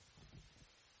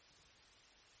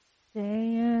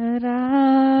Jaya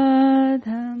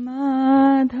Radha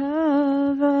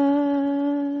Madhava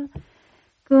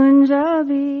Kunja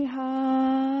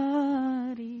Bihari.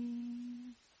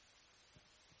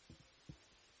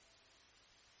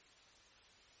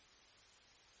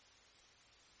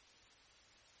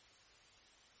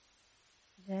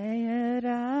 Jaya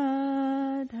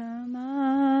Radha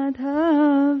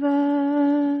Madhava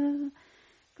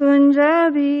Kunja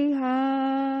Bihari.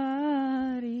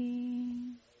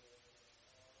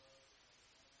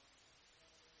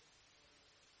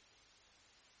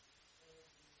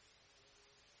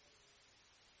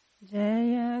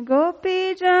 Jaya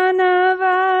Gopi Jana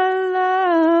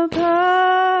Vallabha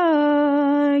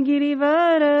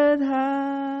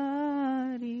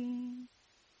Girivaradhari.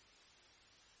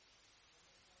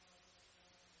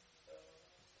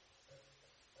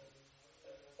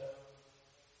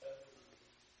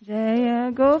 Jaya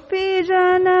Gopi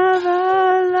Jana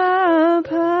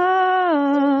Vallabha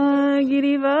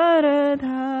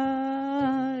Girivaradhari.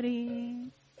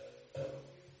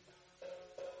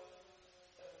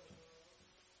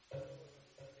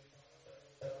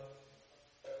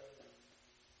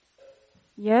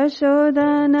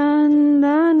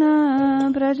 Yashodanandana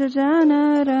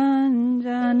Brajajana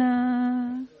Ranjana.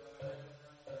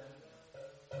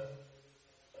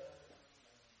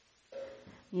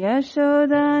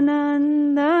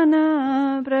 Yashodanandana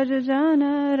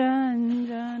Brajajana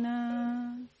Ranjana.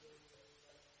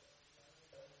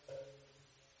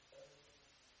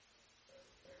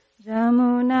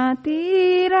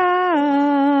 Jamunatira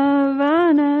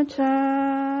Vanachari.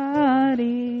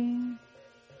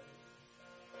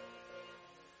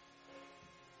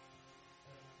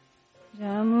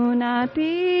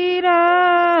 Jamunatira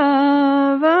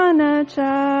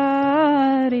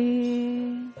Vanachari.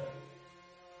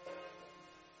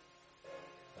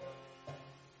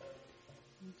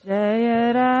 Jaya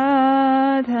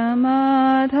Radha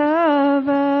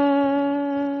Madhava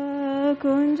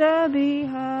Kunja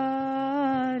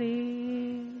Bihari.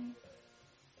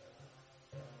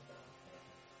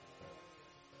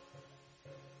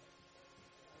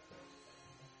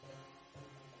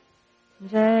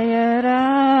 Jaya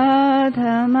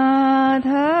Radha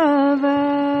Madhava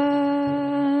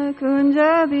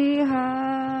Kunja Bihari.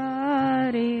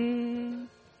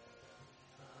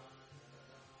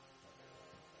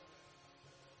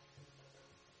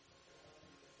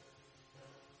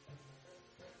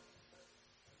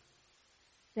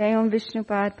 Jayam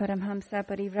Vishnupad Paramhamsa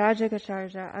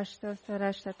Parivrajagacharya Ashto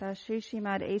Sarashtata Shri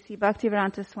Srimad A.C.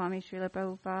 Bhaktivedanta Swami Srila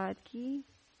Prabhupada Ki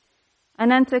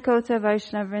Ananta Kota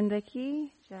Vaishnava Vrinda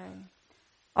Ki Jai.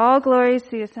 All glories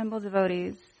to the assembled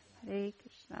devotees. Hare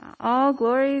Krishna. All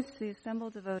glories to the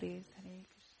assembled devotees. Hare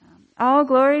Krishna. All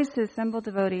glories to the assembled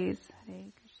devotees.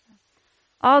 Hare Krishna.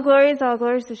 All glories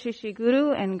to Shri Shri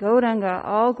Guru and Gauranga.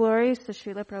 All glories to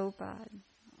Srila Prabhupada.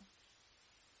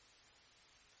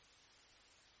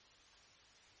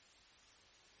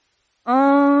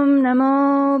 Om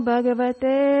Namo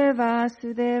Bhagavate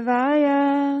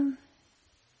Vasudevaya.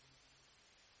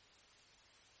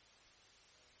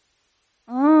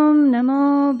 Om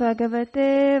Namo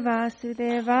Bhagavate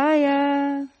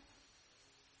Vasudevaya.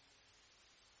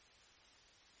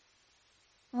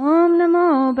 Om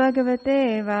Namo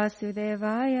Bhagavate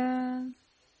Vasudevaya.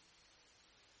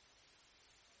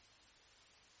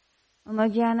 Om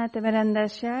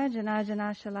Ajnana-timirandasya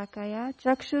Jana Shalakaya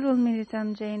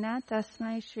Chakshurulmilitam Jena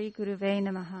Tasmai Shri Guruve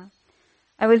Namaha.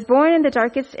 I was born in the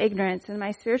darkest ignorance, and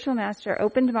my spiritual master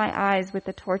opened my eyes with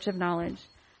the torch of knowledge.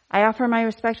 I offer my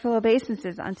respectful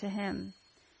obeisances unto him.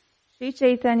 Sri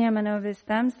Chaitanya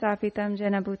Manovistam Stapitam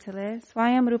Jena Bhutale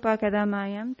Swayam Rupa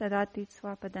Kadamayam Tadati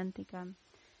Swapadantikam.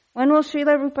 When will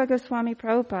Srila Rupa Goswami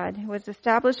Prabhupada, who has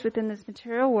established within this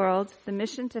material world the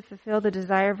mission to fulfill the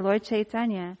desire of Lord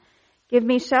Chaitanya, give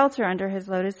me shelter under his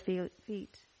lotus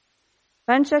feet?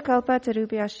 Vancha kalpa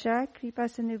tarubhyascha kripa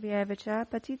sindhubhyavacha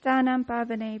patitanam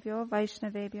pavanebhyo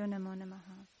vaishnavebhyo namo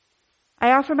namaha.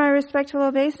 I offer my respectful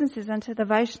obeisances unto the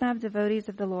Vaishnav devotees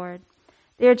of the Lord.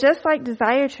 They are just like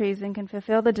desire trees and can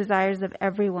fulfill the desires of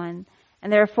everyone,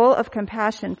 and they are full of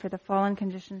compassion for the fallen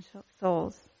conditioned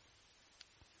souls.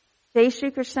 Jai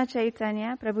Shri Krishna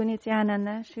Chaitanya Prabhu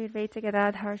Nityananda Shri Advaita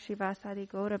Gadadhar Srivasadi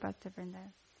Gaura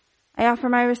Bhaktavrinda. I offer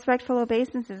my respectful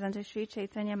obeisances unto Sri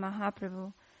Chaitanya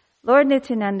Mahaprabhu, Lord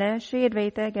Nityananda, Shri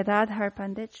Advaita Gadadhar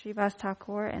Pandit, Srivas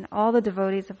Thakur, and all the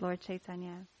devotees of Lord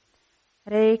Chaitanya.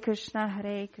 Hare Krishna,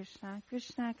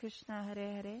 Krishna Krishna,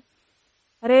 Hare Hare,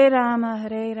 Hare Rama,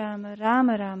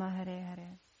 Rama Rama, Hare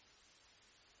Hare.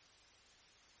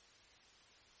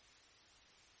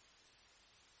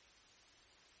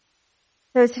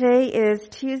 So today is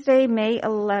Tuesday, May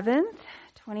 11th,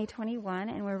 2021,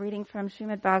 and we're reading from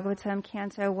Srimad Bhagavatam,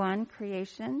 Canto 1,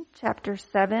 Creation, Chapter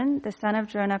 7, The Son of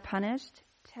Drona Punished,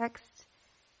 Text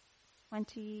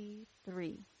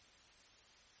 23.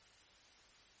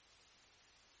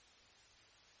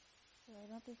 So I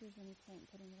don't think there's any point in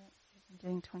putting it up because I'm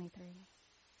doing 23.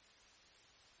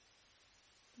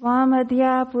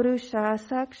 Swamadhya Purusha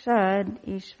Sakshad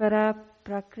Ishvara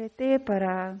Prakriti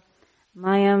Para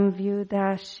Mayam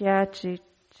Vyudashya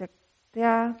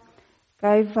Chichaktya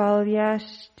Kaivalya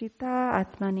Shtita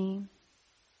Atmani.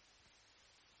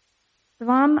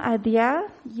 Svam Adya,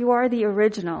 you are the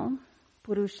original.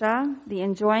 Purusha, the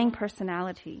enjoying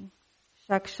personality.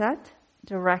 Shakshat,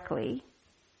 directly.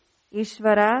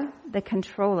 Ishvara, the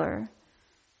controller.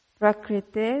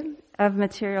 Prakriti, of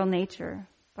material nature.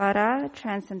 Para,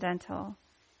 transcendental.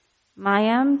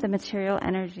 Mayam, the material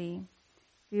energy.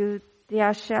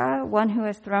 Vyudhyasya, one who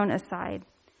is thrown aside.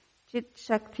 Chit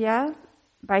Shaktya,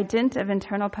 by dint of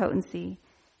internal potency.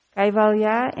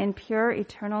 Kaivalya, in pure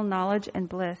eternal knowledge and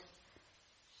bliss.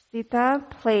 Sthita,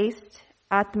 placed.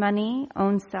 Atmani,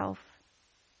 own self.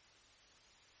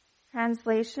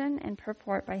 Translation and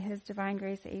purport by His Divine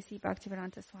Grace A.C.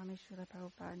 Bhaktivedanta Swami Srila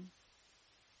Prabhupada.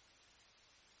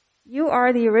 You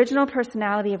are the original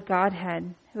personality of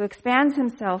Godhead, who expands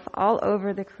Himself all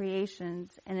over the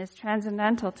creations and is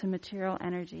transcendental to material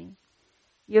energy.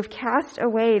 You have cast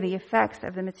away the effects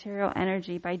of the material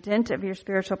energy by dint of your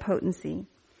spiritual potency.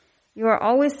 You are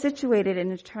always situated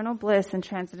in eternal bliss and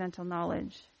transcendental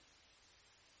knowledge.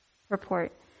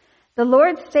 Purport. The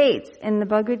Lord states in the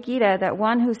Bhagavad Gita that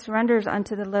one who surrenders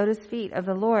unto the lotus feet of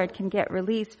the Lord can get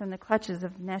release from the clutches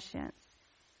of nescience.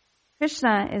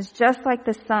 Krishna is just like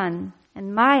the sun,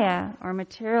 and Maya, or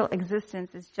material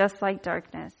existence, is just like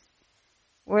darkness.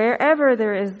 Wherever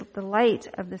there is the light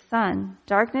of the sun,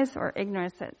 darkness or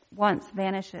ignorance at once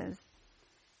vanishes.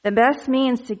 The best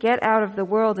means to get out of the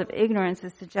world of ignorance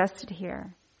is suggested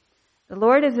here. The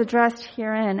Lord is addressed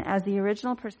herein as the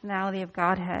original personality of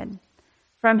Godhead.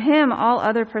 From Him, all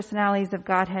other personalities of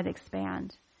Godhead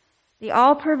expand. The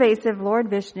all-pervasive Lord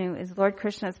Vishnu is Lord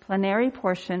Krishna's plenary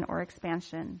portion or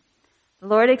expansion. The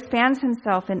Lord expands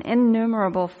Himself in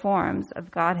innumerable forms of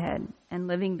Godhead and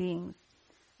living beings,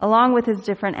 along with His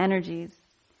different energies.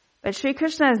 But Sri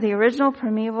Krishna is the original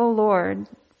primeval Lord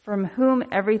from whom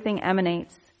everything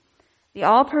emanates. The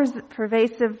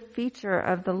all-pervasive feature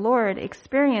of the Lord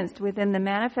experienced within the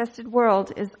manifested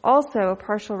world is also a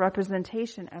partial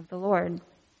representation of the Lord.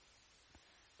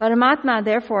 Paramatma,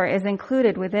 therefore, is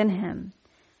included within Him.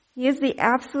 He is the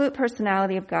absolute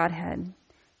personality of Godhead.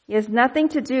 He has nothing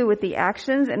to do with the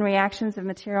actions and reactions of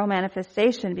material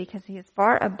manifestation because He is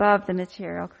far above the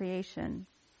material creation.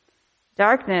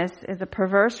 Darkness is a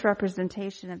perverse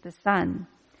representation of the sun,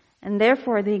 and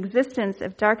therefore the existence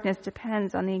of darkness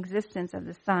depends on the existence of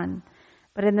the sun.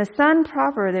 But in the sun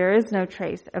proper there is no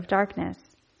trace of darkness.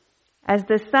 As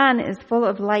the sun is full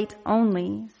of light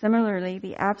only, similarly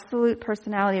the absolute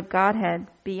personality of Godhead,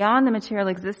 beyond the material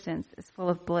existence, is full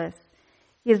of bliss.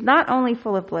 He is not only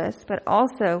full of bliss, but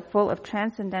also full of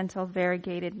transcendental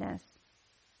variegatedness.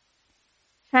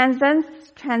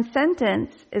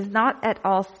 Transcendence is not at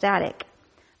all static,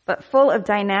 but full of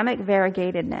dynamic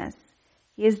variegatedness.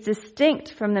 He is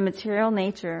distinct from the material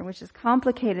nature, which is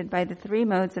complicated by the three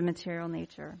modes of material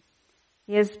nature.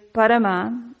 He is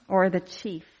Parama, or the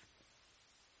chief.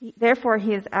 Therefore,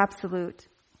 He is absolute.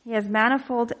 He has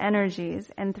manifold energies,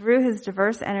 and through His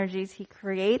diverse energies, He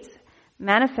creates,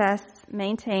 manifests,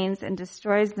 maintains, and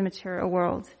destroys the material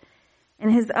world. In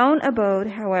His own abode,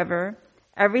 however,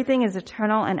 everything is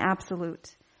eternal and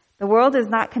absolute. The world is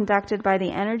not conducted by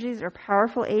the energies or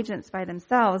powerful agents by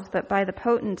themselves, but by the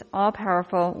potent,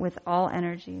 all-powerful with all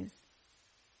energies.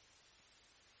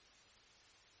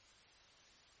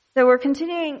 So we're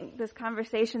continuing this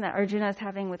conversation that Arjuna is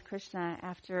having with Krishna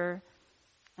after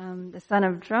the son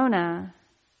of Drona,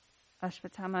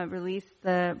 Ashvatthama, released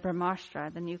the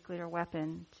Brahmastra, the nuclear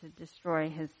weapon, to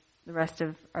destroy the rest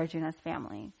of Arjuna's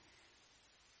family.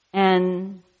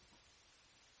 And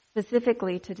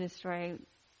specifically to destroy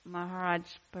Maharaj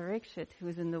Parikshit, who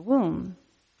is in the womb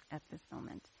at this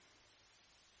moment.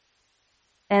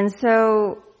 And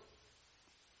so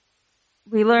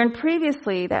we learned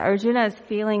previously that Arjuna is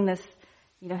feeling this,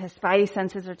 his spidey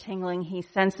senses are tingling. He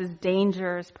senses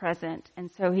danger is present. And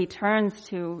so he turns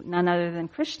to none other than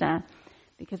Krishna,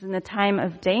 because in the time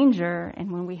of danger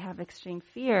and when we have extreme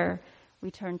fear,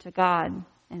 we turn to God.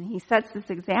 And he sets this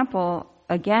example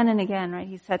again and again, right?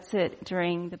 He sets it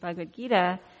during the Bhagavad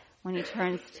Gita when he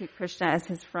turns to Krishna as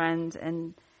his friend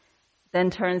and then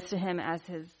turns to him as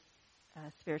his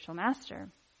spiritual master.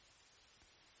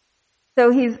 So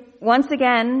he's once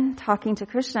again talking to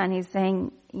Krishna, and he's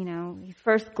saying, he's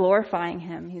first glorifying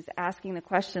him. He's asking the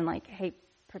question like, hey,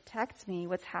 protect me,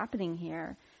 what's happening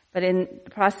here? But in the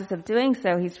process of doing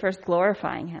so, he's first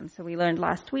glorifying him. So we learned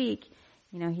last week,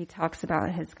 he talks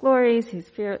about his glories, he's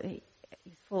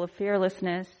full of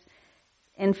fearlessness,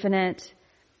 infinite.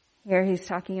 Here he's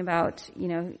talking about,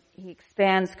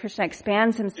 Krishna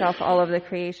expands himself all over the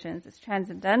creations. It's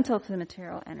transcendental to the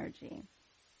material energy.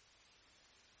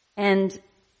 And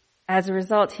as a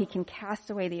result, he can cast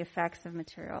away the effects of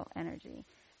material energy.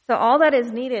 So all that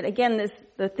is needed, again,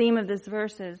 the theme of this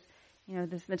verse is,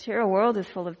 this material world is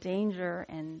full of danger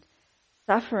and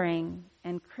suffering,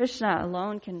 and Krishna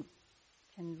alone can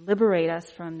liberate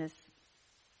us from this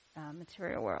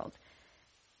material world.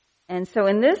 And so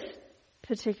in this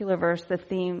particular verse, the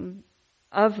theme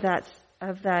of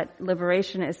that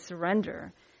liberation is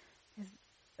surrender.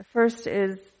 The first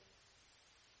is,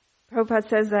 Prabhupada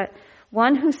says that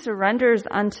one who surrenders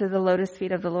unto the lotus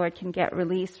feet of the Lord can get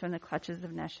released from the clutches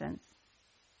of nescience.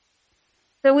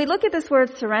 So we look at this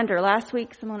word surrender. Last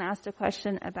week someone asked a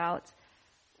question about,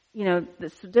 the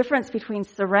difference between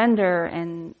surrender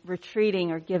and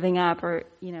retreating or giving up, or,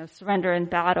 surrender in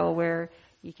battle where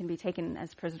you can be taken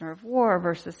as prisoner of war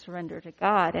versus surrender to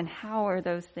God, and how are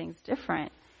those things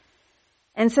different?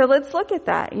 And so let's look at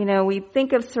that. We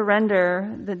think of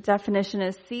surrender, the definition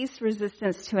is cease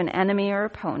resistance to an enemy or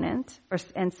opponent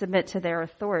and submit to their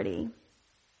authority.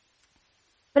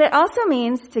 But it also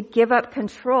means to give up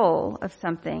control of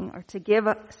something or to give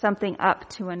something up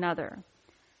to another.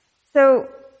 So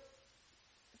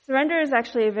surrender is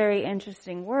actually a very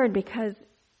interesting word, because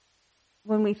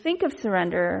when we think of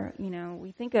surrender,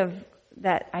 we think of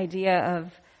that idea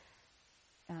of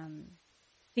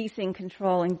ceasing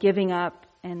control and giving up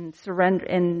and surrender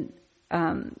and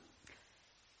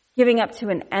giving up to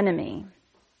an enemy.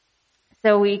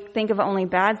 So we think of only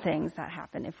bad things that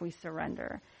happen if we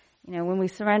surrender. When we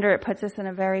surrender, it puts us in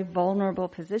a very vulnerable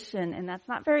position, and that's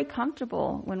not very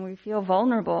comfortable. When we feel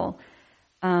vulnerable,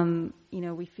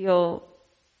 we feel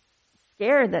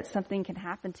scared that something can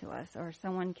happen to us or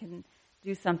someone can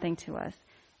do something to us.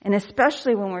 And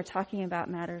especially when we're talking about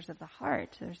matters of the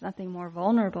heart, there's nothing more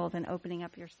vulnerable than opening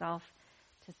up yourself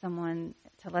to someone,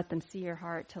 to let them see your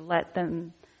heart, to let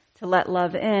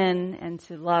love in and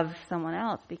to love someone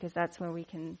else, because that's where we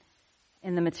can,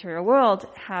 in the material world,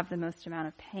 have the most amount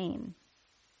of pain.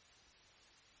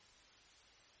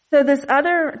 So this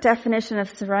other definition of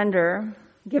surrender,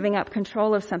 giving up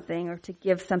control of something or to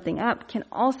give something up, can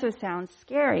also sound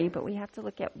scary, but we have to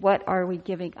look at what are we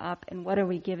giving up and what are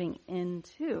we giving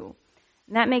into.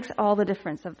 And that makes all the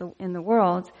difference in the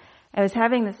world. I was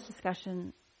having this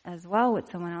discussion as well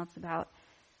with someone else about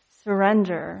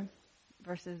surrender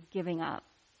versus giving up.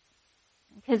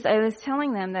 Because I was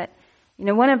telling them that,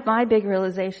 one of my big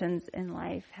realizations in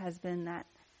life has been that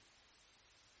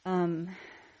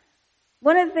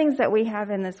one of the things that we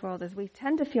have in this world is we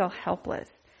tend to feel helpless.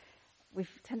 We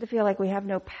tend to feel like we have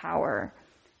no power,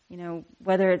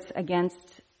 whether it's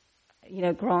against,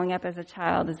 growing up as a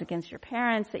child is against your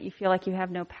parents, that you feel like you have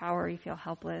no power, you feel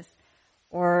helpless.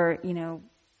 Or,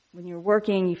 when you're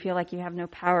working, you feel like you have no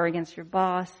power against your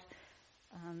boss.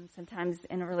 Sometimes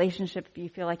in a relationship, you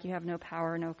feel like you have no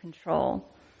power, no control.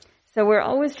 So we're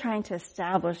always trying to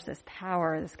establish this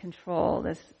power, this control,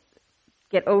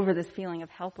 get over this feeling of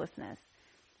helplessness.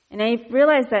 And I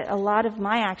realized that a lot of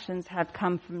my actions have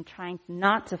come from trying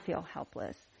not to feel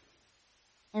helpless.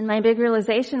 And my big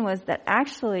realization was that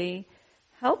actually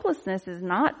helplessness is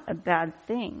not a bad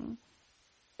thing.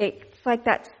 It's like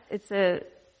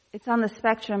it's on the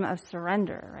spectrum of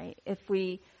surrender, right? If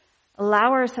we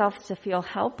allow ourselves to feel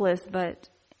helpless, but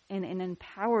in an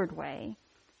empowered way,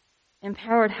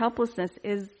 empowered helplessness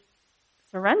is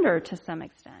surrender to some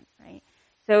extent, right?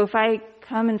 So if I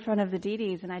come in front of the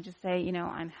deities and I just say,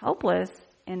 I'm helpless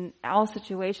in all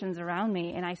situations around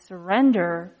me, and I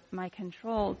surrender my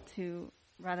control to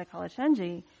Radha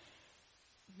Kalachandji,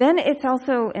 then it's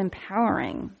also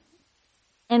empowering.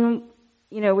 And,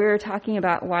 we were talking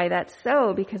about why that's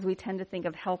so, because we tend to think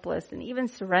of helpless and even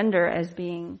surrender as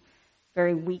being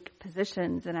very weak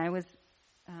positions. And I was,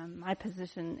 my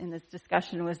position in this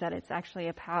discussion was that it's actually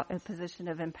a position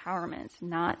of empowerment,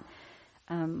 not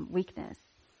weakness.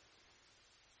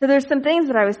 So there's some things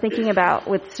that I was thinking about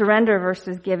with surrender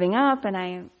versus giving up, and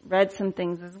I read some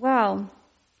things as well.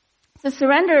 So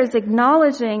surrender is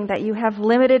acknowledging that you have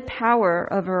limited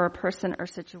power over a person or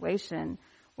situation,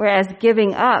 whereas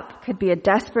giving up could be a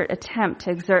desperate attempt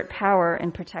to exert power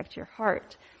and protect your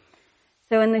heart.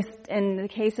 So in the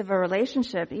case of a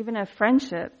relationship, even a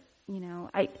friendship,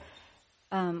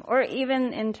 or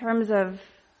even in terms of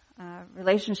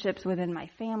relationships within my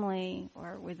family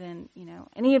or within,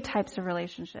 any types of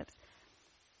relationships.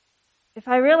 If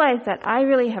I realize that I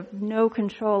really have no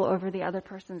control over the other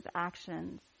person's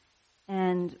actions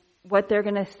and what they're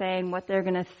going to say and what they're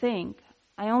going to think,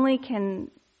 I only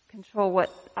can control what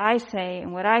I say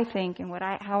and what I think and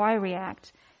how I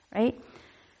react, right?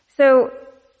 So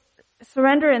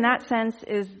surrender in that sense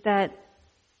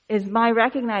is my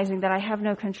recognizing that I have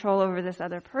no control over this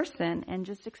other person and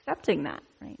just accepting that,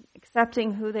 right?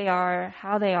 Accepting who they are,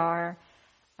 how they are,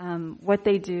 what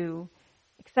they do,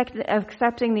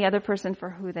 accepting the other person for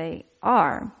who they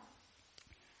are.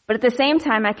 But at the same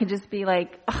time, I could just be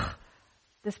like, ugh,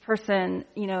 this person,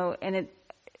 and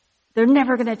they're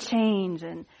never going to change,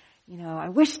 and, I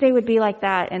wish they would be like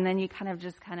that, and then you kind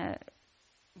of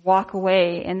walk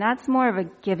away, and that's more of a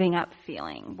giving up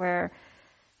feeling, where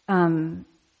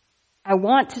I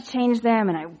want to change them,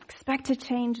 and I expect to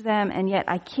change them, and yet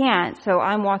I can't, so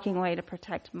I'm walking away to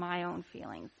protect my own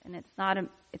feelings, and it's not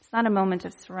a moment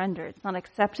of surrender. It's not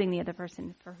accepting the other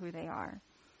person for who they are.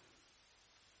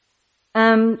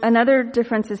 Another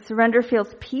difference is surrender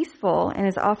feels peaceful and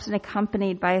is often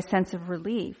accompanied by a sense of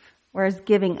relief, whereas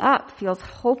giving up feels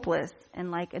hopeless and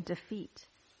like a defeat.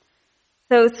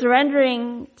 So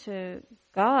surrendering to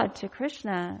God, to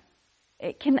Krishna,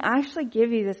 it can actually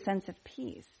give you this sense of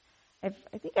peace. I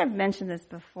think I've mentioned this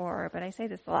before, but I say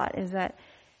this a lot, is that,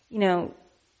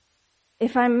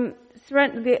 if I'm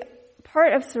the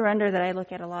part of surrender that I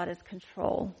look at a lot is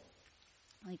control.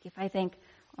 Like if I think,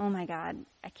 oh my God,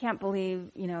 I can't believe,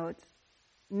 it's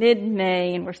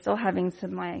mid-May and we're still having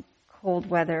some cold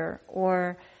weather,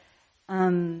 or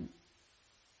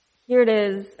here it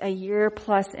is a year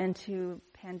plus into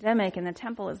pandemic and the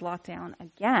temple is locked down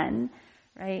again,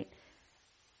 right?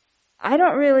 I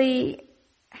don't really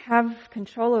have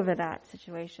control over that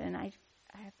situation. I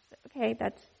have to say, okay,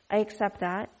 I accept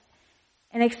that.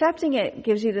 And accepting it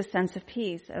gives you the sense of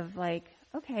peace of like,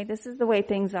 okay, this is the way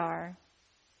things are.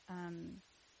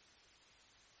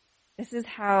 This is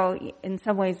how, in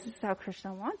some ways, this is how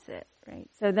Krishna wants it, right?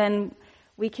 So then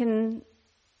we can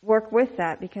work with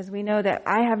that because we know that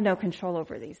I have no control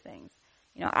over these things.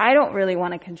 I don't really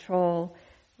want to control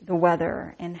the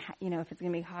weather and, if it's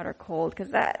going to be hot or cold,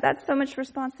 because that's so much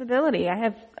responsibility. I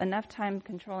have enough time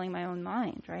controlling my own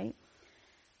mind, right?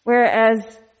 Whereas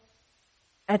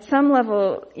at some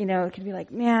level, it can be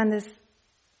like, man, this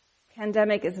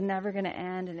pandemic is never going to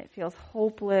end and it feels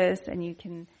hopeless, and you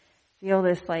can feel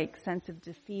this sense of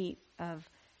defeat of,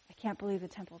 I can't believe the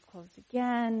temple's closed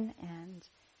again, and,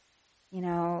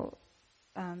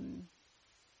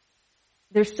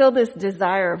 there's still this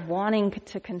desire of wanting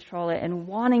to control it and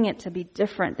wanting it to be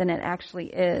different than it actually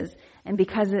is. And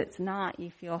because it's not,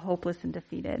 you feel hopeless and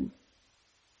defeated.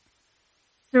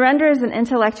 Surrender is an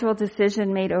intellectual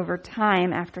decision made over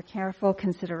time after careful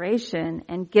consideration,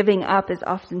 and giving up is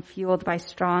often fueled by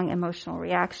strong emotional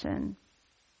reaction.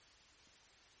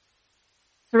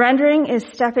 Surrendering is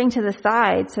stepping to the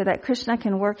side so that Krishna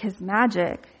can work his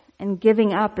magic, and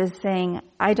giving up is saying,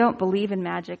 I don't believe in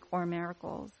magic or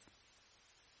miracles.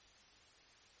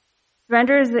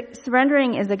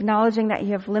 Surrendering is acknowledging that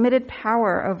you have limited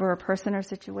power over a person or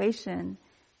situation,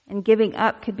 and giving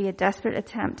up could be a desperate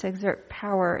attempt to exert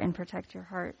power and protect your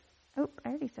heart. Oh, I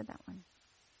already said that one.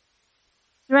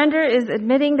 Surrender is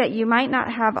admitting that you might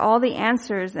not have all the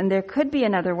answers and there could be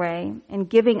another way, and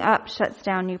giving up shuts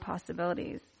down new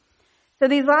possibilities. So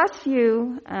these last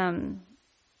few, for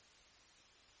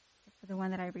the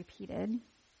one that I repeated,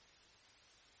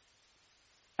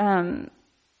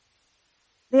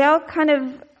 they all kind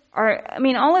of are,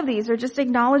 all of these are just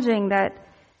acknowledging that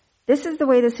this is the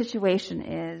way the situation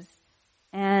is,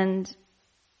 and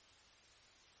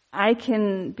I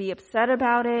can be upset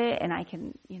about it, and I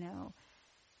can,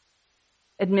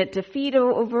 admit defeat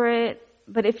over it.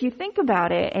 But if you think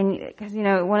about it, and because,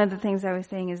 one of the things I was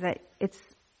saying is that it's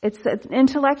an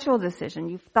intellectual decision.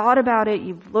 You've thought about it,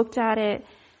 you've looked at it,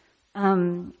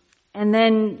 and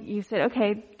then you said,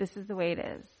 okay, this is the way it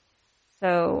is.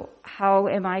 So how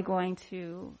am I going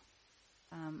to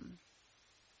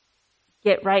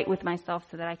get right with myself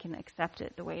so that I can accept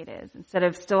it the way it is, instead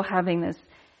of still having this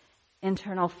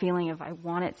internal feeling of I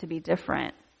want it to be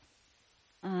different.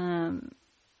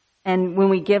 And when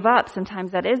we give up,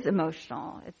 sometimes that is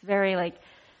emotional. It's very I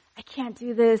can't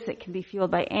do this. It can be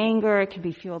fueled by anger. It can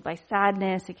be fueled by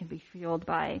sadness. It can be fueled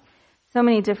by so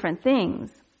many different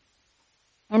things.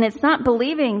 And it's not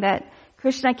believing that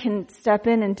Krishna can step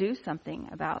in and do something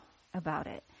about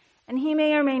it. And he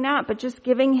may or may not, but just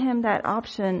giving him that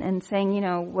option and saying,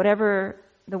 whatever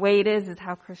the way it is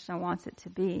how Krishna wants it to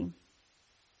be.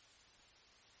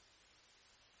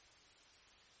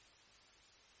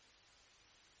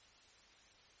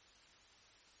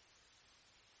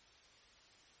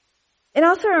 It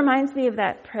also reminds me of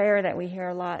that prayer that we hear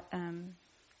a lot.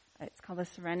 It's called the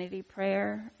Serenity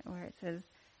Prayer, where it says,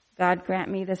 God grant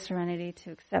me the serenity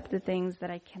to accept the things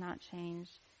that I cannot change,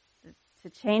 to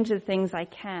change the things I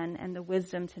can, and the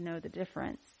wisdom to know the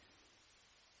difference.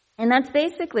 And that's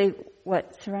basically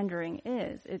what surrendering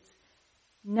is. It's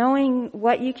knowing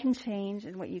what you can change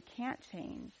and what you can't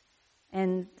change,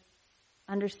 and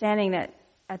understanding that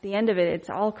at the end of it, it's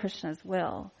all Krishna's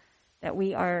will, that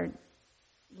we are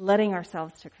letting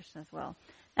ourselves to Krishna's will.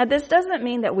 Now, this doesn't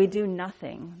mean that we do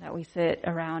nothing, that we sit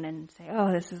around and say,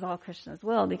 oh, this is all Krishna's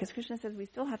will, because Krishna says we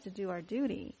still have to do our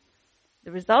duty.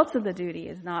 The results of the duty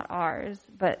is not ours,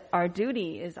 but our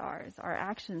duty is ours. Our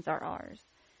actions are ours.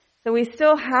 So we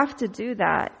still have to do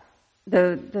that,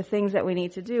 the things that we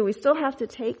need to do. We still have to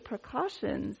take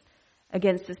precautions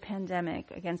against this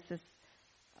pandemic, against this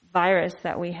virus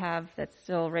that we have that's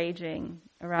still raging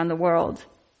around the world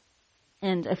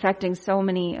and affecting so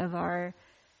many of our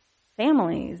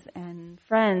families and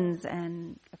friends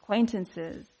and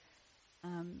acquaintances.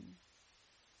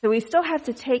 So we still have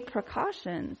to take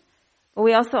precautions, but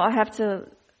we also have to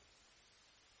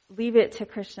leave it to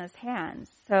Krishna's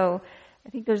hands. So I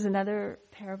think there's another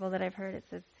parable that I've heard. It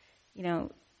says,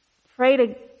 pray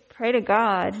to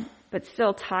God, but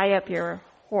still tie up your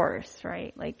horse,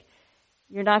 right? Like,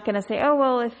 you're not going to say, oh,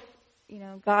 well, if,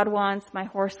 God wants, my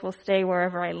horse will stay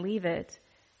wherever I leave it.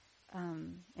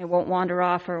 It won't wander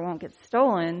off or it won't get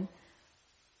stolen.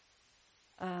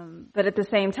 But at the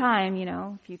same time,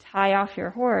 if you tie off your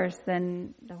horse,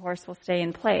 then the horse will stay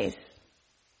in place.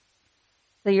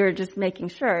 So you're just making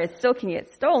sure it still can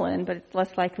get stolen, but it's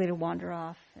less likely to wander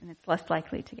off and it's less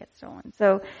likely to get stolen.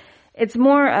 So it's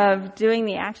more of doing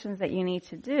the actions that you need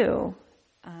to do.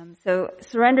 So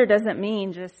surrender doesn't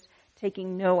mean just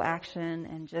taking no action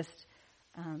and just,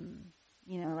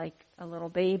 like a little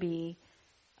baby,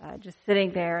 just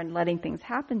sitting there and letting things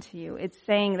happen to you. It's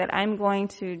saying that I'm going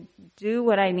to do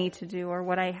what I need to do or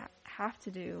what I have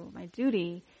to do, my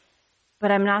duty,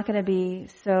 but I'm not going to be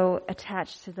so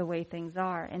attached to the way things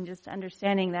are, and just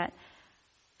understanding that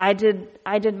I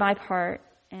did my part,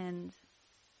 and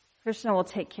Krishna will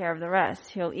take care of the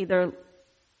rest. He'll either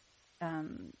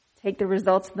take the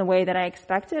results in the way that I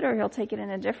expected, or he'll take it in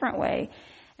a different way.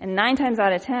 And 9 times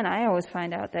out of 10, I always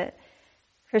find out that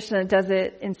Krishna does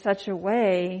it in such a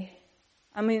way,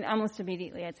 almost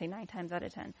immediately, I'd say 9 times out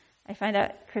of 10. I find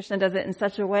out Krishna does it in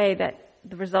such a way that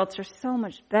the results are so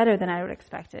much better than I would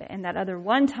expect it. And that other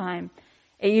one time,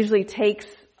 it usually takes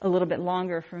a little bit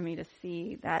longer for me to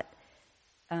see that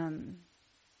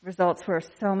results were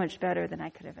so much better than I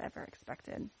could have ever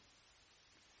expected.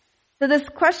 So this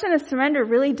question of surrender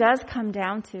really does come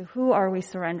down to who are we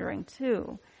surrendering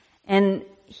to? And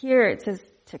here it says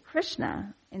to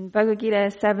Krishna. In Bhagavad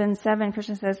Gita 7:7,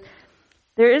 Krishna says,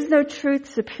 there is no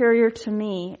truth superior to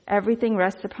me. Everything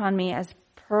rests upon me as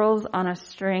pearls on a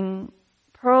string.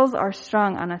 Pearls are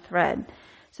strung on a thread.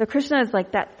 So Krishna is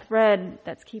like that thread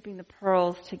that's keeping the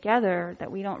pearls together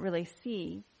that we don't really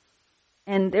see.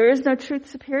 And there is no truth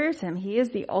superior to him. He is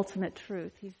the ultimate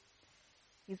truth. He's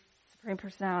Supreme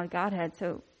Personality Godhead.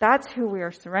 So that's who we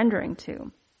are surrendering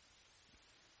to.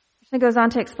 Krishna goes on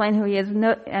to explain who he is in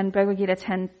Bhagavad Gita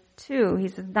 10:2. He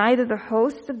says, neither the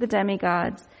hosts of the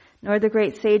demigods nor the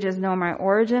great sages know my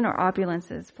origin or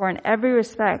opulences, for in every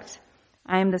respect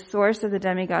I am the source of the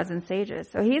demigods and sages.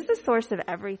 So he's the source of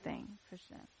everything,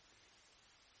 Krishna.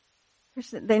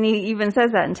 Then he even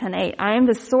says that in 10:8. I am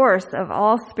the source of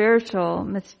all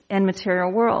spiritual and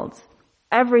material worlds.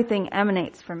 Everything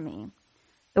emanates from me.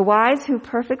 The wise who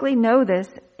perfectly know this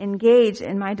engage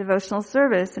in my devotional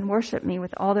service and worship me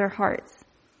with all their hearts.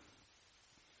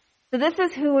 So this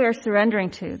is who we are surrendering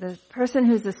to, the person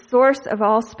who's the source of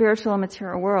all spiritual and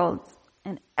material worlds,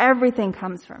 and everything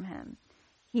comes from him.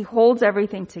 He holds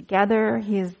everything together.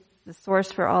 He is the source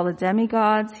for all the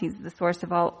demigods. He's the source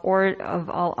of all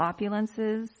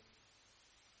opulences.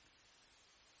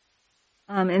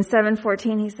 In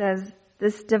 7:14 he says,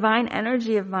 this divine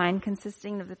energy of mine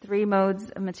consisting of the 3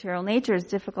 modes of material nature is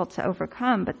difficult to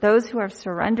overcome, but those who have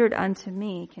surrendered unto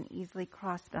me can easily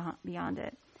cross beyond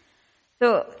it.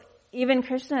 So even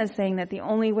Krishna is saying that the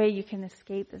only way you can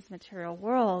escape this material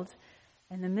world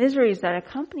and the miseries that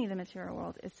accompany the material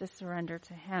world is to surrender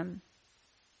to him.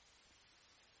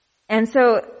 And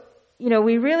so,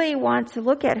 we really want to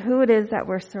look at who it is that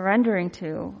we're surrendering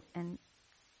to. And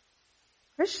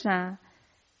Krishna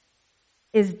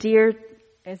is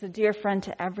a dear friend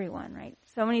to everyone, right?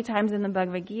 So many times in the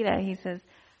Bhagavad Gita, he says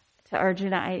to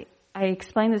Arjuna, I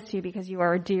explain this to you because you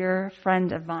are a dear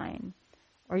friend of mine,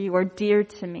 or you are dear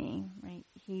to me, right?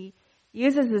 He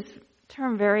uses this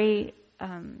term very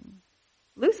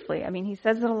loosely. I mean, he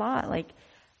says it a lot. Like,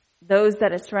 those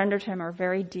that have surrendered to him are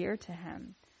very dear to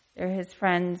him. They're his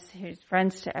friends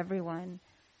to everyone.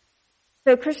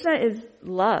 So Krishna is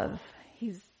love.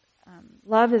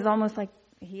 Love is almost like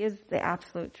he is the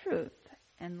absolute truth,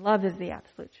 and love is the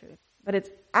absolute truth. But it's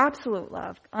absolute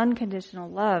love, unconditional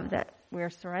love that we're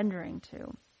surrendering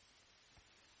to.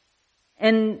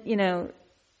 And,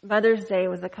 Mother's Day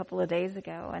was a couple of days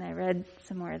ago, and I read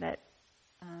somewhere that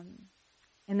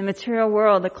in the material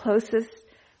world, the closest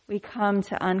we come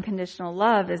to unconditional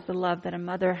love is the love that a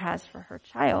mother has for her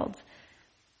child.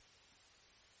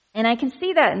 And I can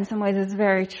see that in some ways is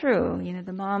very true.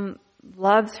 The mom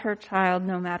loves her child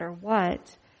no matter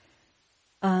what.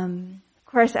 Of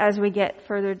course, as we get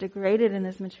further degraded in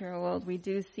this material world, we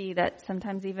do see that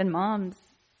sometimes even moms,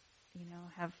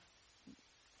 have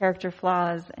character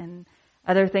flaws and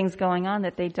other things going on,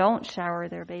 that they don't shower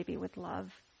their baby with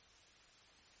love.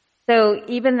 So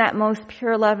even that most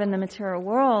pure love in the material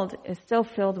world is still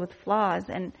filled with flaws,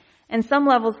 and some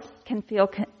levels can feel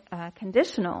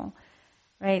conditional,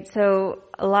 right? So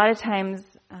a lot of times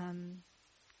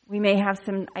we may have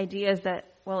some ideas that,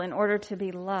 well, in order to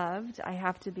be loved, I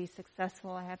have to be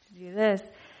successful, I have to do this.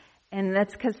 And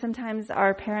that's because sometimes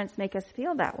our parents make us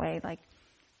feel that way. Like,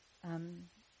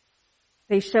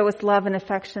 they show us love and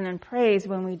affection and praise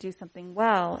when we do something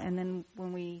well. And then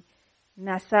when we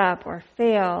mess up or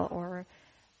fail or,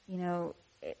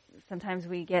 sometimes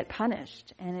we get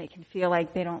punished and it can feel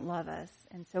like they don't love us.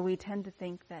 And so we tend to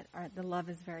think that the love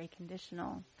is very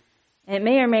conditional. It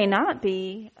may or may not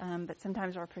be, but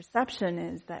sometimes our perception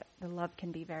is that the love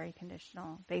can be very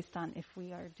conditional based on if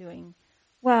we are doing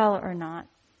well or not.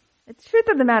 The truth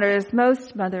of the matter is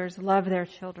most mothers love their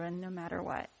children no matter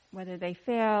what, whether they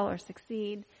fail or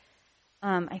succeed.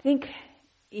 I think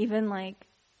even like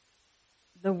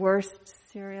the worst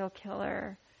serial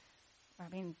killer,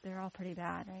 they're all pretty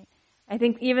bad, right? I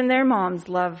think even their moms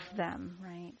love them,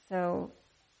 right? So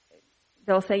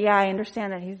they'll say, yeah, I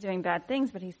understand that he's doing bad things,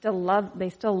 but they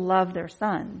still love their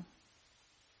son,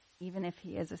 even if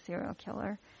he is a serial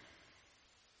killer.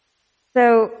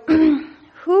 So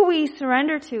who we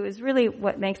surrender to is really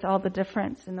what makes all the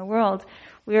difference in the world.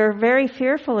 We are very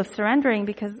fearful of surrendering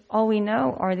because all we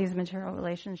know are these material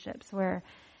relationships where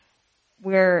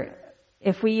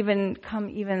if we even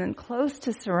come even close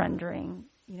to surrendering,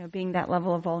 being that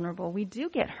level of vulnerable, we do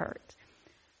get hurt.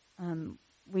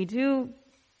 We do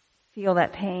feel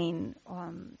that pain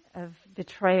of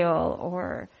betrayal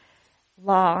or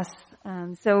loss.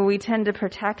 So we tend to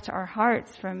protect our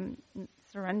hearts from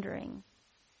surrendering.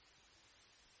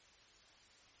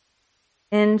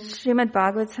 In Srimad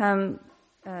Bhagavatam,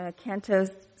 Canto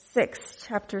 6,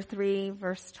 Chapter 3,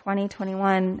 verse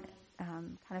 20-21,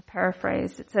 kind of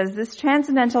paraphrased, it says, "This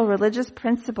transcendental religious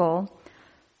principle,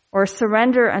 or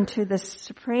surrender unto the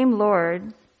Supreme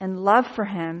Lord and love for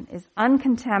Him, is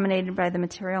uncontaminated by the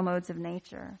material modes of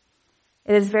nature.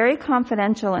 It is very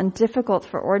confidential and difficult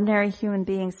for ordinary human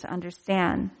beings to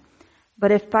understand.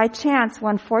 But if by chance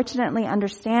one fortunately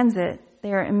understands it,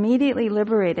 they are immediately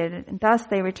liberated, and thus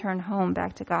they return home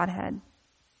back to Godhead."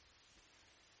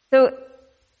 So,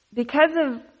 because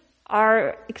of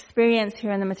our experience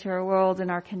here in the material world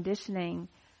and our conditioning,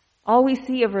 all we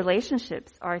see of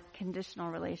relationships are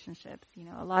conditional relationships.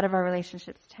 A lot of our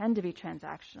relationships tend to be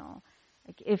transactional.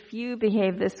 Like, if you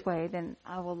behave this way, then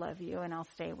I will love you and I'll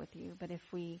stay with you. But if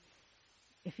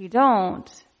you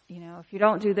don't, if you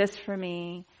don't do this for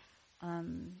me,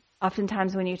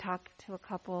 oftentimes when you talk to a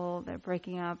couple, they're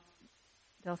breaking up,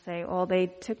 they'll say, "Oh, they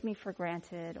took me for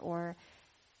granted," or,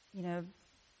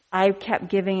 "I kept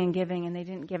giving and giving and they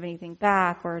didn't give anything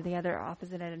back," or the other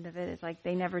opposite end of it is like,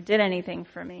 "They never did anything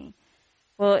for me."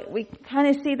 Well, we kind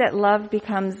of see that love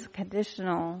becomes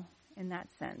conditional in that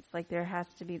sense. Like, there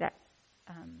has to be that,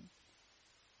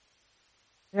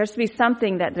 there has to be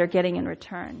something that they're getting in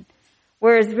return.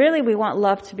 Whereas really we want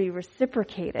love to be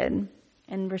reciprocated.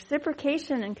 And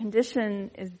reciprocation and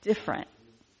condition is different.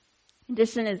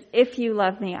 Condition is, if you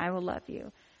love me, I will love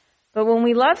you. But when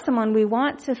we love someone, we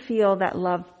want to feel that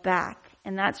love back,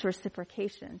 and that's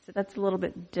reciprocation. So that's a little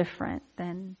bit different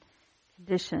than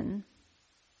condition.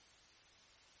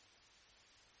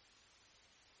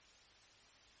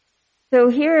 So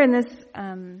here in this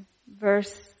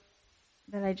verse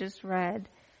that I just read,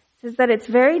 it says that it's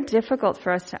very difficult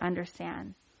for us to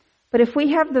understand. But if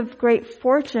we have the great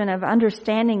fortune of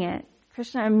understanding it,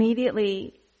 Krishna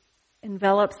immediately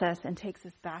envelops us and takes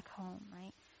us back home,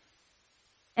 right?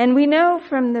 And we know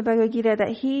from the Bhagavad Gita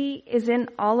that He is in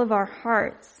all of our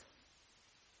hearts.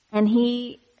 And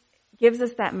He gives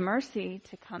us that mercy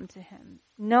to come to Him,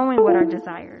 knowing what our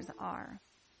desires are.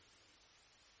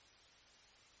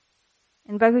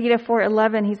 In Bhagavad Gita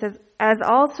 4:11, he says, "As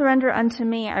all surrender unto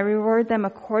me, I reward them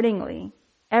accordingly.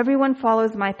 Everyone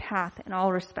follows my path in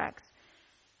all respects."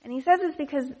 And he says this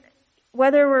because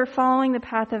whether we're following the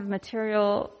path of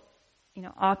material,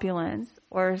 opulence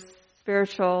or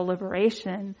spiritual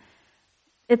liberation,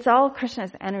 it's all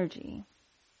Krishna's energy.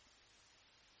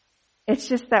 It's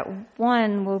just that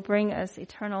one will bring us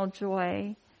eternal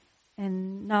joy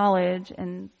and knowledge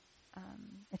and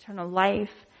eternal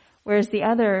life, whereas the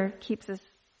other keeps us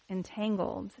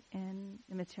entangled in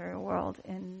the material world,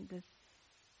 in this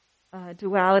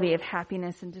duality of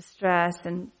happiness and distress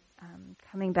and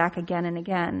coming back again and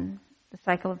again, the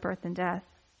cycle of birth and death.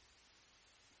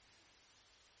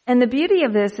 And the beauty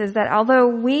of this is that although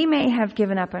we may have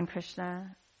given up on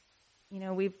Krishna,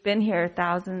 we've been here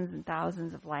thousands and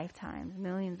thousands of lifetimes,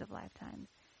 millions of lifetimes.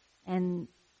 And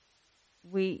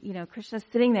Krishna's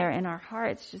sitting there in our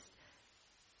hearts, just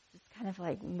kind of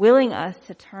like willing us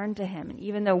to turn to him. And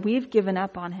even though we've given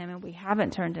up on him and we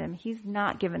haven't turned to him, he's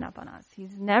not given up on us.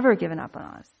 He's never given up on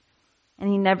us. And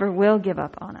he never will give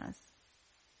up on us.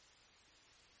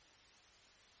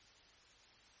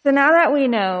 So now that we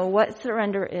know what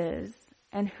surrender is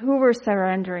and who we're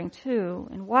surrendering to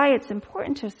and why it's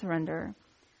important to surrender,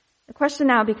 the question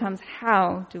now becomes,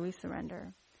 how do we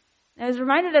surrender? And I was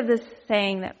reminded of this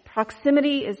saying that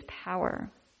proximity is power.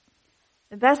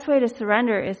 The best way to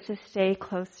surrender is to stay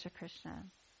close to Krishna.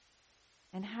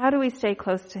 And how do we stay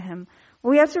close to him?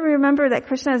 Well, we have to remember that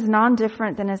Krishna is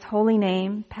non-different than his holy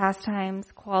name,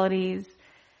 pastimes, qualities,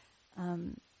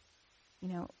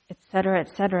 et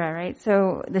cetera, right?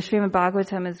 So the Srimad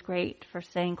Bhagavatam is great for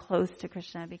staying close to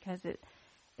Krishna because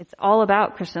it's all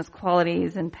about Krishna's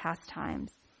qualities and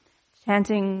pastimes.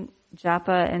 Chanting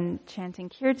japa and chanting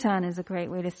kirtan is a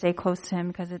great way to stay close to him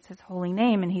because it's his holy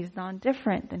name and he's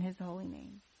non-different than his holy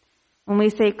name. When we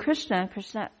say Krishna,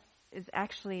 Krishna is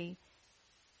actually,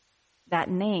 that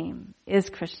name is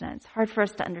Krishna. It's hard for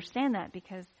us to understand that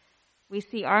because we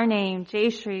see our name,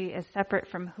 Jayashree, as separate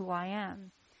from who I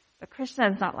am. But Krishna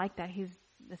is not like that. He's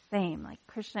the same. Like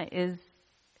Krishna is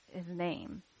his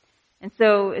name. And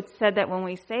so it's said that when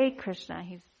we say Krishna,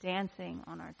 he's dancing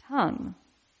on our tongue.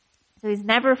 So he's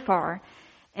never far.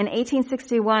 In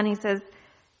 1861, he says,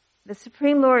 "The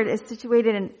Supreme Lord is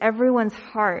situated in everyone's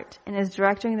heart and is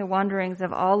directing the wanderings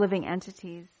of all living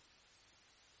entities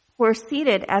who are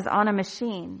seated as on a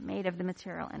machine made of the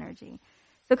material energy."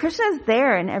 So Krishna is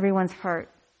there in everyone's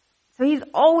heart. So he's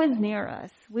always near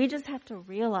us. We just have to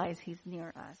realize he's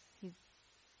near us.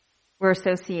 We're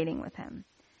associating with him.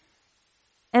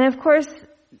 And of course,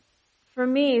 for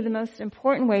me, the most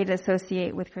important way to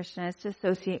associate with Krishna is to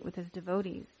associate with his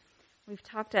devotees. We've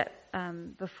talked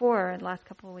before, the last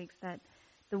couple of weeks, that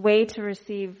the way to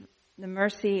receive the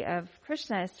mercy of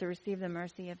Krishna is to receive the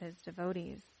mercy of his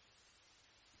devotees.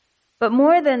 But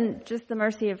more than just the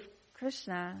mercy of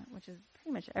Krishna, which is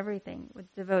pretty much everything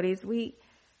with devotees,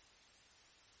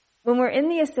 when we're in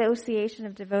the association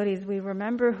of devotees, we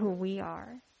remember who we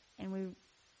are, and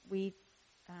we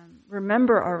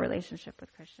remember our relationship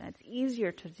with Krishna. It's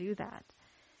easier to do that.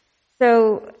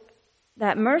 So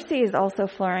that mercy is also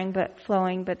flowing, but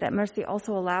that mercy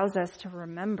also allows us to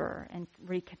remember and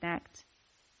reconnect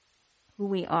who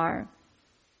we are.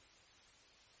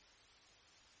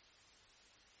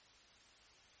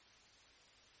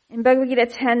 In Bhagavad Gita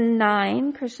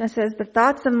 10:9, Krishna says, "The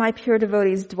thoughts of my pure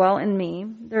devotees dwell in me.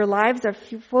 Their lives are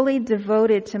fully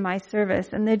devoted to my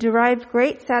service, and they derive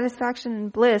great satisfaction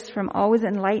and bliss from always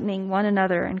enlightening one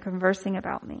another and conversing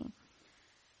about me."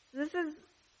 This is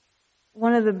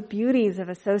one of the beauties of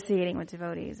associating with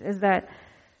devotees, is that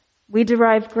we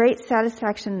derive great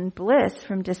satisfaction and bliss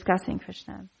from discussing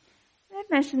Krishna. And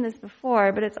I've mentioned this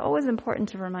before, but it's always important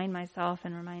to remind myself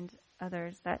and remind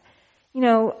others that,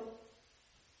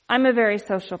 I'm a very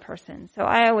social person, so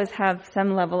I always have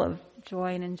some level of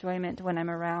joy and enjoyment when I'm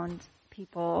around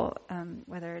people,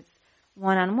 whether it's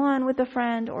one-on-one with a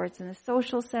friend or it's in a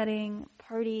social setting,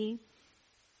 party.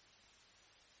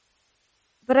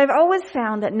 But I've always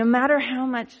found that no matter how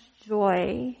much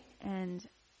joy and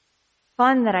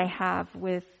fun that I have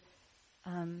with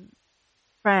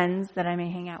friends that I may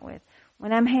hang out with,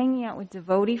 when I'm hanging out with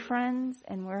devotee friends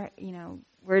and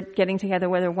we're getting together,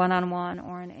 whether one-on-one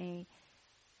or in a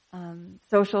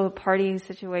social party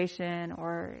situation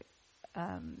or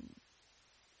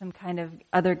some kind of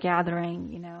other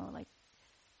gathering, like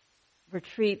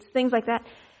retreats, things like that.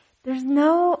 There's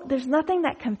nothing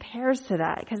that compares to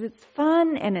that because it's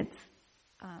fun and it's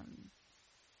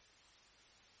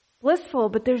blissful,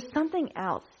 but there's something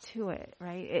else to it,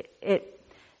 right? It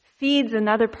feeds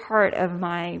another part of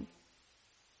my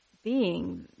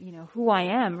being, who I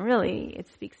am, really. It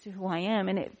speaks to who I am.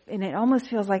 And it almost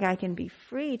feels like I can be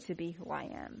free to be who I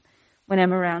am when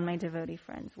I'm around my devotee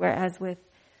friends. Whereas with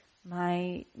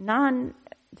my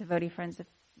non-devotee friends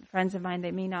of mine,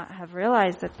 they may not have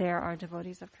realized that there are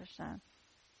devotees of Krishna.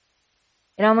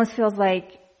 It almost feels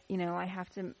like, I have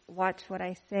to watch what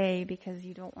I say because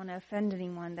you don't want to offend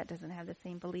anyone that doesn't have the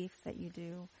same beliefs that you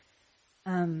do.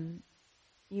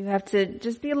 You have to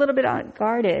just be a little bit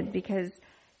guarded because,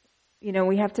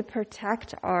 we have to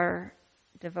protect our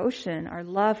devotion, our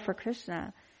love for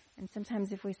Krishna. And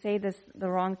sometimes if we say the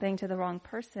wrong thing to the wrong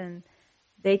person,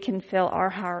 they can fill our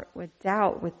heart with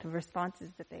doubt with the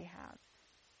responses that they have.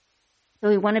 So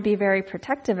we want to be very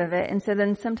protective of it. And so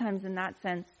then sometimes in that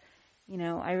sense,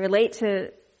 I relate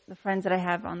to the friends that I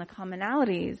have on the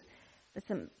commonalities,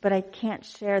 but I can't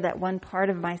share that one part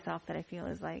of myself that I feel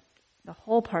is like the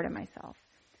whole part of myself.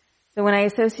 So when I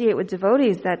associate with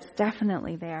devotees, that's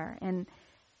definitely there. And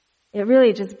it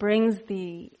really just brings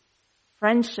the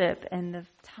friendship and the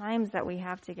times that we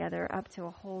have together up to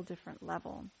a whole different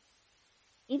level.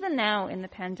 Even now in the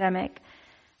pandemic,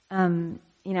 I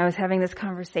was having this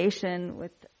conversation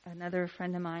with another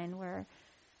friend of mine where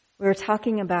we were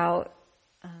talking about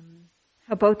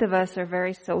how both of us are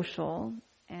very social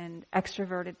and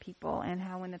extroverted people, and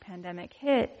how when the pandemic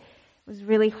hit, it was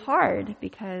really hard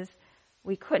because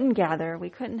we couldn't gather,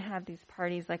 we couldn't have these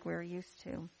parties like we were used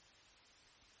to.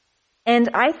 And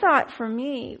I thought for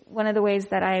me, one of the ways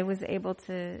that I was able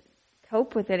to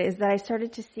cope with it is that I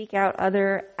started to seek out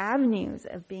other avenues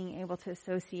of being able to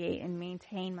associate and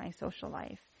maintain my social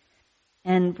life,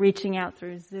 and reaching out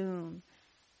through Zoom,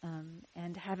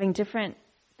 and having different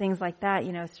things like that,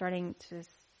 starting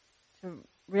to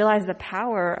realize the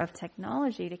power of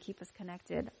technology to keep us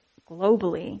connected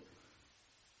globally.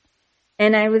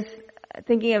 And I was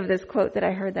thinking of this quote that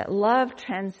I heard, that love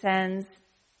transcends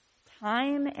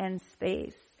time and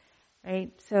space,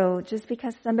 right? So just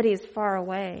because somebody is far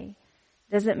away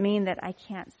doesn't mean that I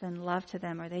can't send love to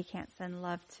them or they can't send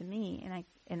love to me,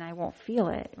 and I won't feel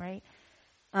it, right?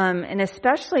 And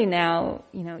especially now,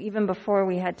 even before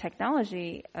we had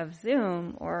technology of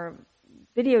Zoom or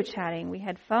video chatting, we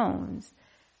had phones.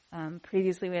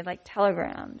 Previously we had like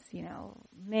telegrams,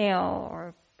 mail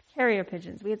or carrier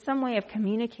pigeons. We had some way of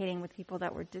communicating with people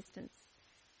that were distant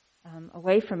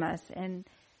away from us. And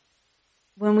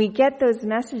when we get those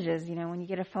messages, when you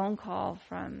get a phone call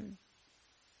from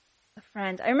a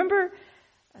friend, I remember,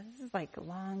 this is like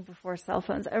long before cell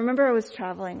phones. I remember I was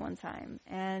traveling one time,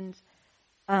 and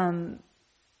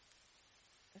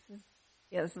this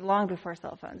is long before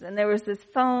cell phones. And there was this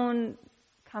phone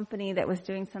company that was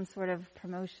doing some sort of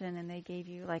promotion, and they gave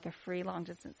you like a free long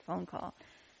distance phone call.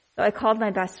 So I called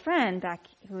my best friend back,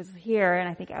 who was here, and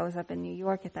I think I was up in New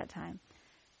York at that time.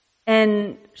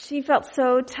 And she felt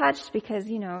so touched because,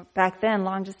 back then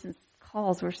long distance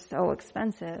calls were so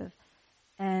expensive.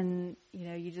 And,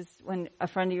 you just, when a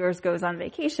friend of yours goes on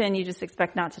vacation, you just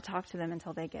expect not to talk to them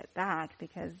until they get back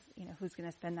because, who's going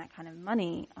to spend that kind of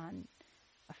money on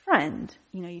a friend?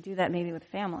 You do that maybe with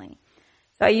family.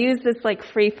 So I used this like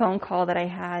free phone call that I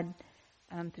had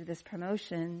through this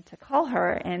promotion to call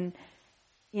her. And,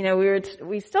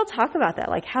 we still talk about that,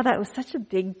 like how that was such a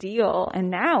big deal. And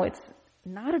now it's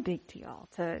not a big deal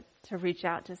to reach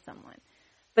out to someone.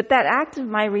 But that act of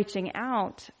my reaching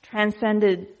out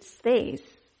transcended space,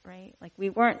 right? Like we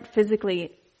weren't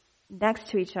physically next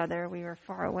to each other, we were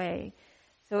far away.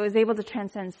 So it was able to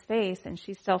transcend space, and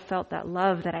she still felt that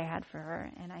love that I had for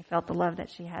her, and I felt the love that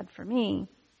she had for me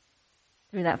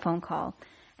through that phone call.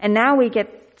 And now we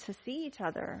get to see each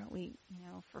other. We,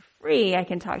 for free, I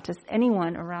can talk to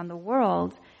anyone around the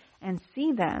world and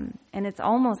see them. And it's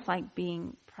almost like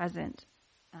being present,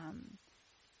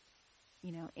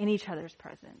 in each other's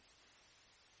presence.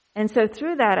 And so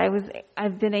through that,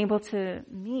 I've been able to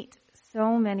meet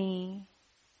so many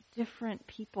different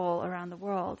people around the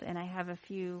world. And I have a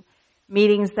few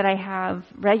meetings that I have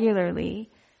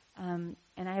regularly. And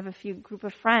I have a few group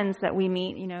of friends that we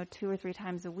meet, 2 or 3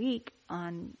 times a week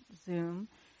on Zoom.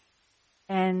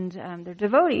 And they're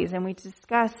devotees, and we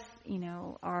discuss,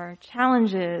 our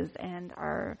challenges and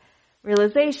our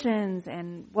realizations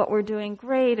and what we're doing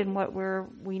great and what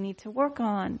we need to work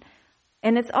on.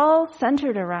 And it's all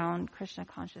centered around Krishna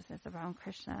consciousness, around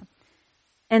Krishna.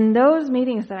 And those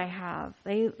meetings that I have,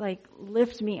 they like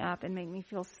lift me up and make me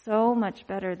feel so much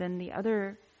better than the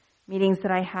other meetings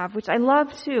that I have, which I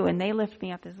love too, and they lift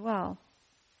me up as well.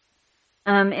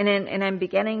 And I'm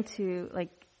beginning to, like,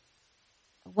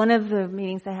 one of the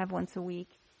meetings I have once a week,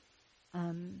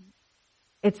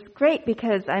 it's great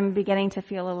because I'm beginning to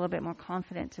feel a little bit more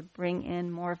confident to bring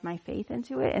in more of my faith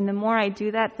into it. And the more I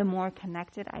do that, the more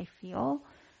connected I feel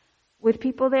with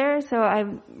people there. So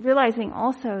I'm realizing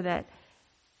also that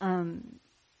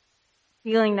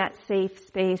feeling that safe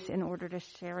space in order to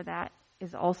share that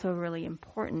is also really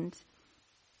important,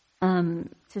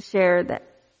 to share that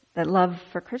love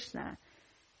for Krishna.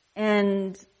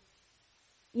 And,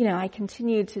 I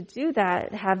continue to do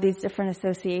that, have these different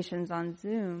associations on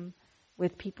Zoom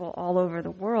with people all over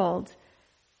the world,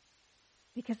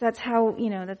 because that's how,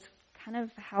 that's kind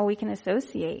of how we can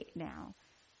associate now.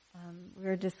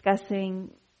 We're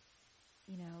discussing,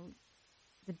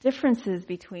 the differences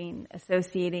between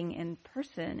associating in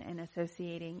person and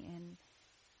associating in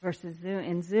versus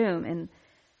Zoom. And,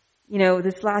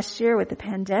 this last year with the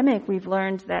pandemic, we've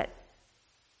learned that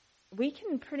we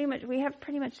have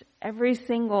pretty much every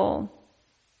single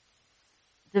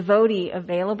devotee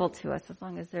available to us as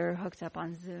long as they're hooked up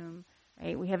on Zoom,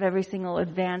 right? We have every single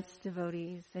advanced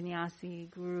devotee, sannyasi,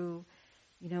 guru.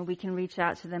 We can reach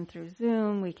out to them through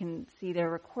Zoom. We can see their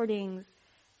recordings.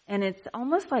 And it's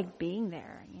almost like being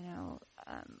there,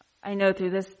 I know through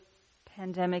this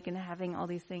pandemic and having all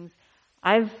these things,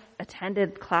 I've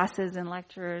attended classes and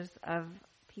lectures of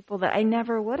people that I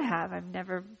never would have. I've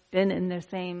never been in the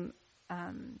same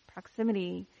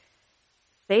proximity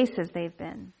space as they've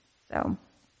been. So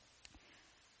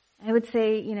I would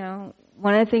say,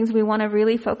 one of the things we want to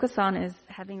really focus on is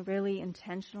having really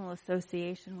intentional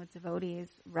association with devotees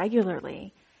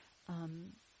regularly,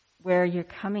 where you're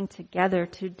coming together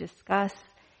to discuss,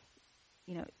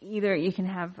 either you can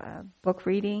have a book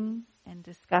reading and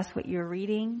discuss what you're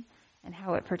reading and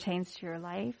how it pertains to your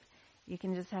life. You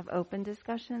can just have open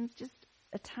discussions, just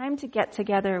a time to get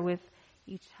together with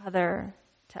each other,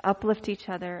 to uplift each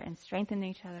other and strengthen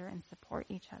each other and support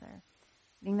each other.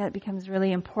 I think that becomes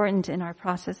really important in our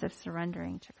process of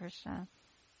surrendering to Krishna,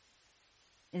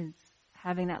 is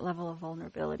having that level of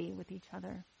vulnerability with each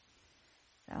other.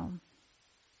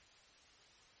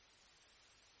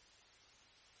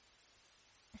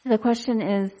 So the question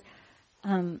is,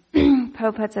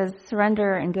 Prabhupada says,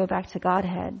 surrender and go back to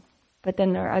Godhead. But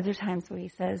then there are other times where he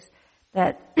says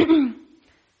that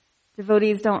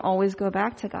devotees don't always go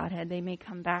back to Godhead. They may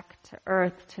come back to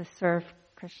earth to serve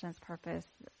Krishna's purpose,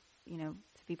 to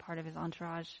be part of his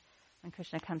entourage when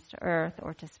Krishna comes to earth,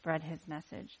 or to spread his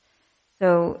message.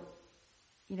 So,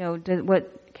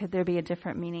 could there be a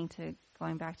different meaning to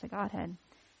going back to Godhead?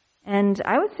 And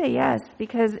I would say yes,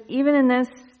 because even in this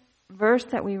verse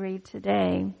that we read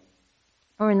today,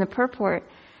 or in the purport,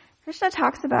 Krishna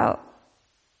talks about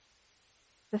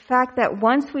the fact that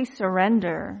once we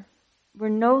surrender, we're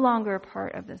no longer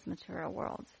part of this material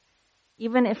world,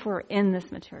 even if we're in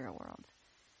this material world.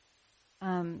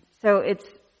 So it's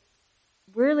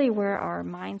really where our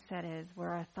mindset is, where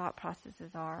our thought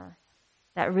processes are,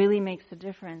 that really makes the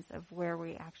difference of where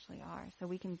we actually are. So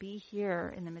we can be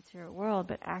here in the material world,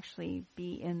 but actually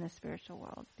be in the spiritual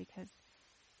world, because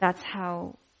that's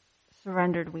how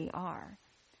surrendered we are.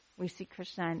 We see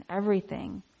Krishna in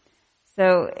everything.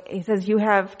 So he says, you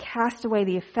have cast away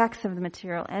the effects of the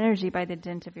material energy by the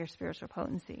dint of your spiritual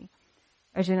potency.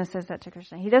 Arjuna says that to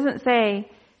Krishna. He doesn't say,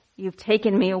 you've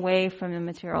taken me away from the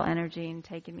material energy and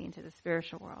taken me into the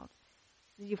spiritual world.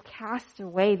 He says, you've cast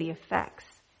away the effects.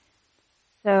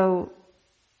 So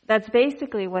that's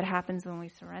basically what happens when we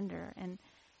surrender. And,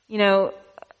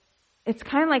 it's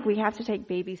kind of like we have to take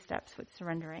baby steps with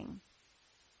surrendering.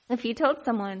 If you told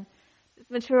someone, this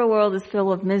material world is filled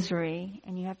with misery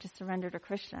and you have to surrender to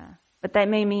Krishna, but that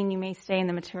may mean you may stay in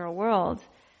the material world,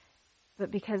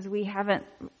 but because we haven't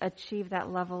achieved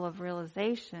that level of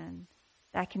realization,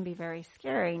 that can be very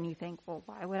scary. And you think, well,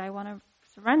 why would I want to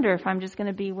surrender if I'm just going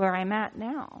to be where I'm at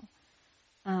now?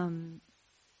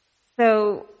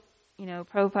 So,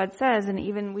 Prabhupada says, and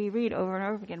even we read over and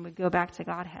over again, we go back to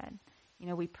Godhead.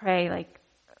 We pray, like,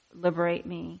 liberate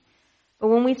me. But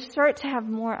when we start to have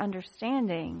more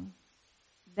understanding,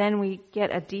 then we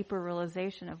get a deeper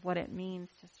realization of what it means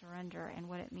to surrender and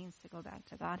what it means to go back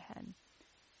to Godhead.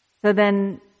 So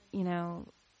then,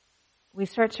 we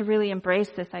start to really embrace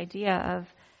this idea of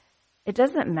it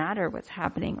doesn't matter what's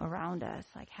happening around us,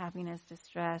 like happiness,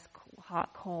 distress, hot,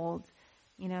 cold.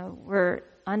 We're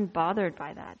unbothered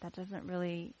by that. That doesn't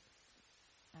really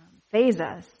faze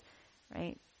us,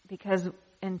 right? Because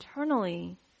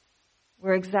internally,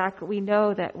 we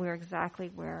know that we're exactly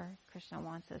where Krishna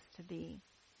wants us to be,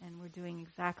 and we're doing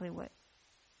exactly what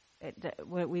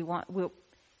we want.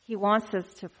 He wants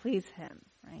us to please him,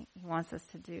 right? He wants us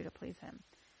to do to please him.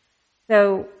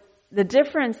 So the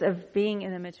difference of being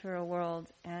in the material world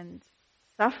and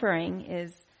suffering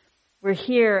is we're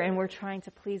here and we're trying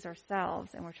to please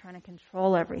ourselves and we're trying to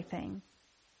control everything.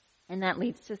 And that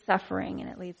leads to suffering and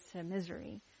it leads to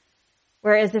misery.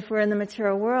 Whereas if we're in the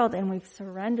material world and we've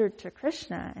surrendered to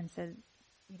Krishna and said,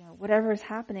 whatever is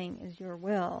happening is your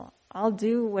will. I'll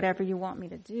do whatever you want me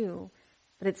to do,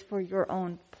 but it's for your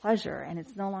own pleasure and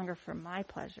it's no longer for my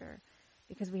pleasure.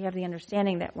 Because we have the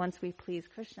understanding that once we please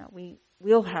Krishna,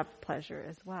 we'll have pleasure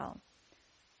as well.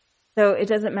 So it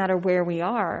doesn't matter where we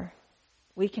are,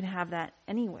 we can have that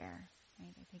anywhere.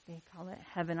 Right? I think they call it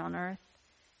heaven on earth.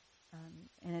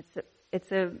 And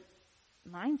it's a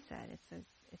mindset. It's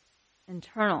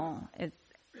internal. It's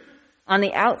on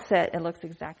the outset. It looks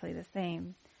exactly the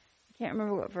same. I can't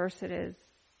remember what verse it is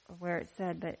or where it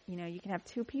said, but you can have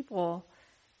two people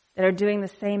that are doing the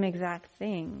same exact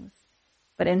things,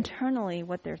 but internally,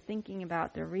 what they're thinking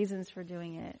about, their reasons for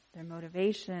doing it, their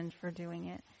motivations for doing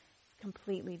it, is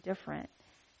completely different.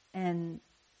 And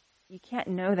you can't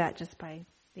know that just by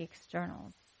the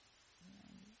externals.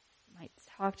 You might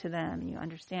talk to them and you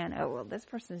understand, this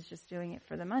person's just doing it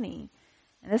for the money.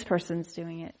 And this person's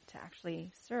doing it to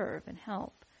actually serve and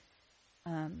help.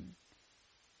 And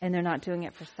they're not doing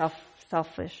it for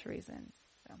selfish reasons.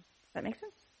 So, does that make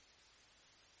sense?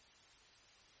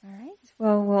 All right.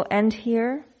 Well, we'll end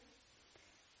here.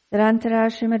 Nirantara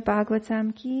Srimad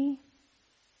Bhagavatam ki